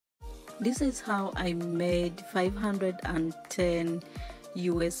This is how I made 510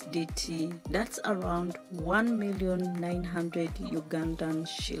 USDT. That's around 1,900,000 Ugandan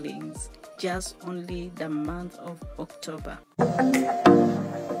shillings, just only the month of October.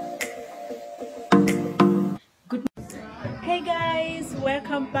 Hey guys,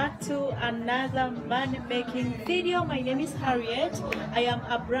 welcome back to another money making video. My name is Harriet. I am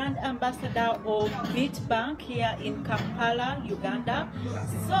a brand ambassador of BitBank here in Kampala, Uganda.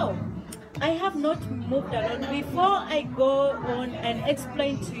 So I have not moved alone. Before I go on and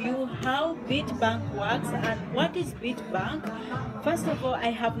explain to you how BitBank works and what is BitBank, first of all, I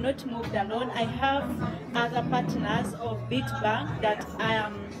have not moved alone. I have other partners of BitBank that I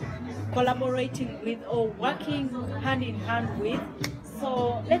am collaborating with or working hand in hand with.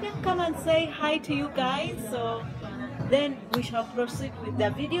 So let them come and say hi to you guys. So then we shall proceed with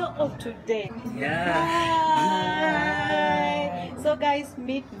the video of today. Hi. So guys,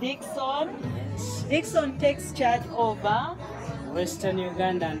 meet Dixon. Dixon takes charge over Western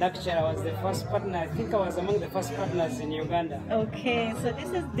Uganda, and actually I was the first partner. I think I was among the first partners in Uganda. Okay, so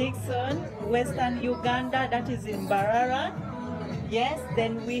this is Dixon, Western Uganda, that is in Barara. Yes,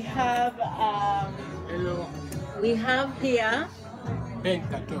 then we have Hello. we have here Ben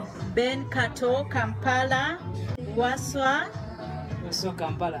Kato. Ben Kato, Kampala, Waswa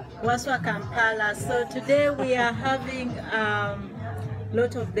Kampala. So today we are having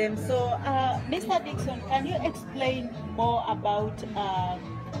lot of them. So Mr. Dixon, can you explain more about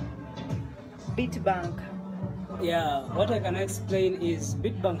BitBank? Yeah, what I can explain is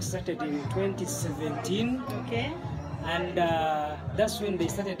BitBank started in 2017. Okay. And that's when they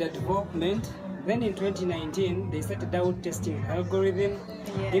started the development. Then in 2019, they started out testing algorithm,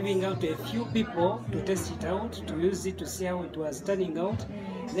 Yes. giving out to a few people to test it out, to use it to see how it was turning out.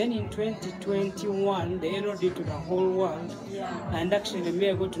 Then in 2021, they enrolled it to the whole world. Yeah. And actually,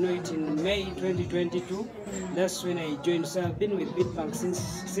 me, I got to know it in May 2022. That's when I joined. So I've been with BitBank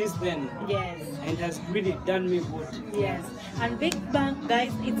since then. Yes. And it has really done me good. Yes, and BitBank,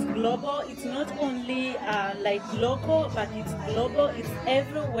 guys, it's global. It's not only like local, but it's global. It's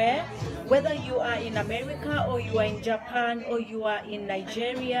everywhere. Whether you are in America or you are in Japan or you are in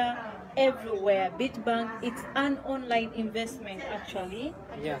Nigeria, everywhere. BitBank, it's an online investment actually.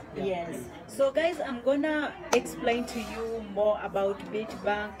 Yeah. Yes. So guys, I'm gonna explain to you more about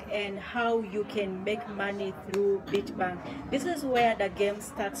BitBank and how you can make money through BitBank. This is where the game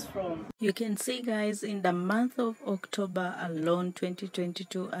starts from. You can see, guys, in the month of October alone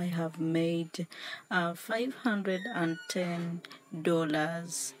 2022, I have made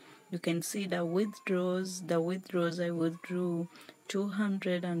 $510. You can see the withdrawals. I withdrew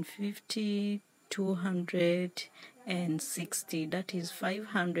 250, 260. That is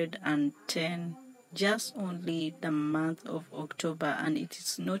 510, just only the month of October, and it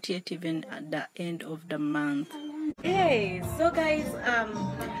is not yet even at the end of the month. Hey, so guys, I'm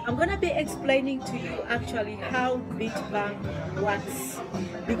gonna be explaining to you actually how BitBank works,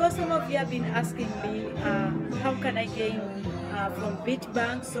 because some of you have been asking me how can I gain from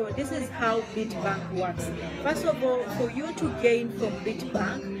BitBank. So this is how BitBank works. First of all, for you to gain from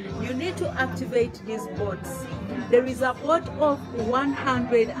BitBank, you need to activate these bots. There is a bot of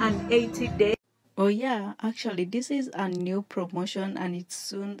 180 days. Oh yeah, actually this is a new promotion and it's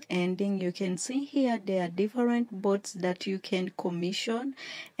soon ending. You can see here there are different bots that you can commission,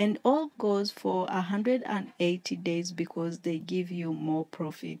 and all goes for 180 days because they give you more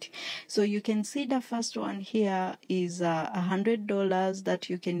profit. So you can see the first one here is $100 that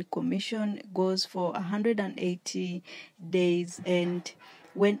you can commission, goes for 180 days. And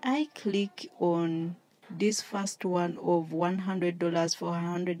when I click on this first one of $100 for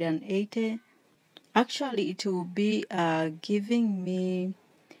 180, actually it will be giving me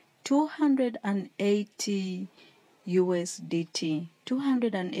 280 USDT.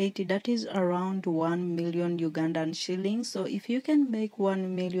 280, that is around 1 million Ugandan shillings. So if you can make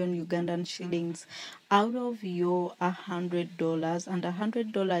 1 million Ugandan shillings out of your $100, and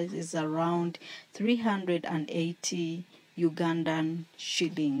 $100 is around 380 Ugandan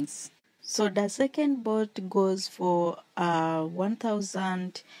shillings. So the second bot goes for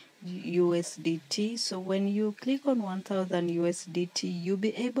 1,000 USDT. So when you click on 1,000 USDT, you'll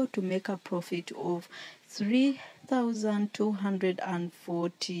be able to make a profit of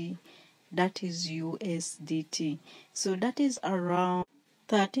 3,240. That is USDT. So that is around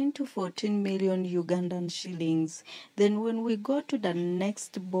 13 to 14 million Ugandan shillings. Then when we go to the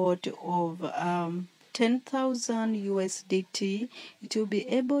next bot of 10,000 USDT, it will be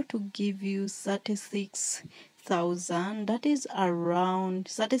able to give you 36,000. That is around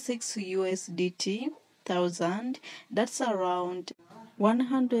 36 USDT thousand. That's around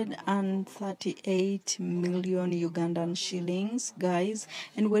 138 million Ugandan shillings, guys.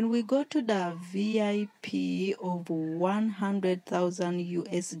 And when we go to the VIP of 100,000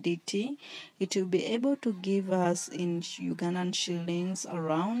 USDT, it will be able to give us in Ugandan shillings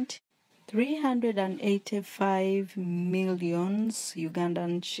around 385 millions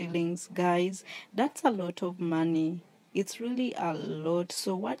Ugandan shillings, guys. That's a lot of money. It's really a lot.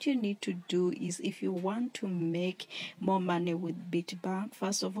 So what you need to do is, if you want to make more money with BitBank,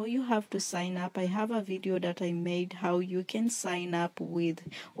 first of all you have to sign up. I have a video that I made how you can sign up with,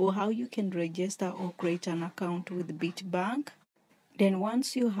 or how you can register or create an account with BitBank. Then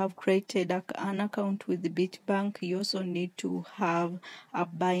once you have created an account with BitBank, you also need to have a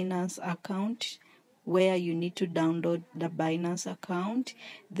Binance account, where you need to download the Binance account.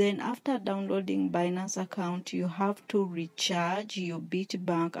 Then after downloading Binance account, you have to recharge your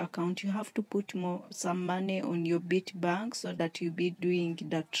BitBank account. You have to put some money on your BitBank so that you'll be doing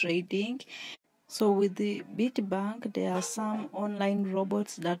the trading. So with the BitBank, there are some online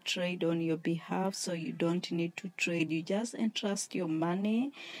robots that trade on your behalf, so you don't need to trade. You just entrust your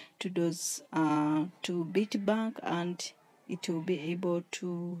money to those to BitBank, and it will be able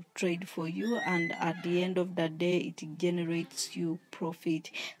to trade for you, and at the end of the day it generates you profit.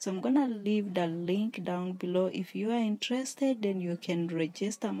 So I'm gonna leave the link down below. If you are interested, then you can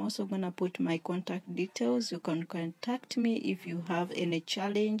register. I'm also gonna put my contact details. You can contact me if you have any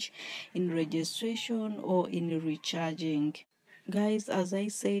challenge in registration or in recharging. Guys, as I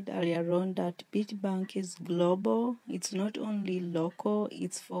said earlier on, that BitBank is global. It's not only local,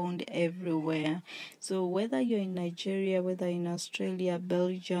 it's found everywhere. So whether you're in Nigeria, whether in Australia,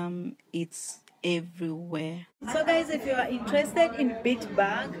 Belgium, it's everywhere. So guys, if you are interested in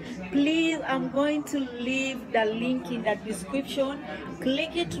BitBank, please, I'm going to leave the link in the description.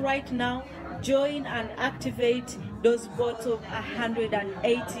 Click it right now, join and activate those bots of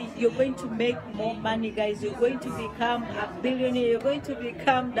 180. You're going to make more money, guys. You're going to become a billionaire. You're going to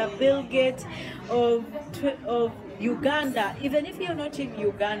become the Bill Gates of Uganda. Even if you're not in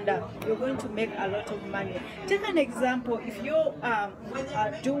Uganda, you're going to make a lot of money. Take an example. If you're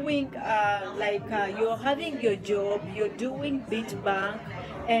doing you're having your job, you're doing BitBank,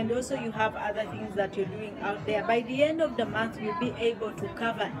 and also you have other things that you're doing out there, by the end of the month you'll be able to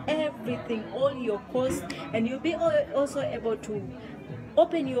cover everything, all your costs, and you'll be also able to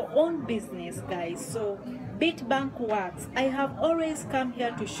open your own business, guys. So BitBank works. I have always come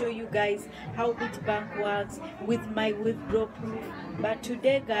here to show you guys how BitBank works with my withdrawal proof, but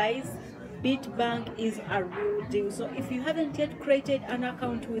today, guys, BitBank is a real deal. So if you haven't yet created an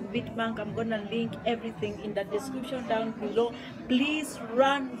account with BitBank, I'm gonna link everything in the description down below. Please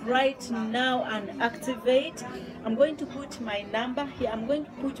run right now and activate. I'm going to put my number here. I'm going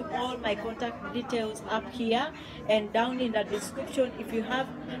to put all my contact details up here and down in the description. If you have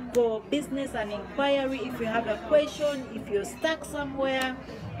for business and inquiry, if you have a question, if you're stuck somewhere,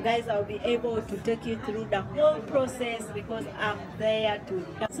 guys, I'll be able to take you through the whole process because I'm there to.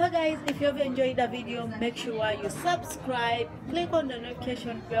 So guys, if you have enjoyed the video, make sure you subscribe, click on the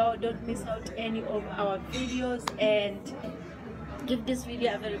notification bell, don't miss out any of our videos, and give this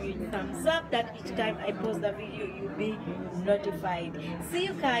video a very big thumbs up, that each time I post the video you'll be notified. See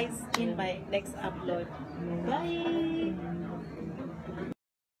you guys in my next upload. Bye.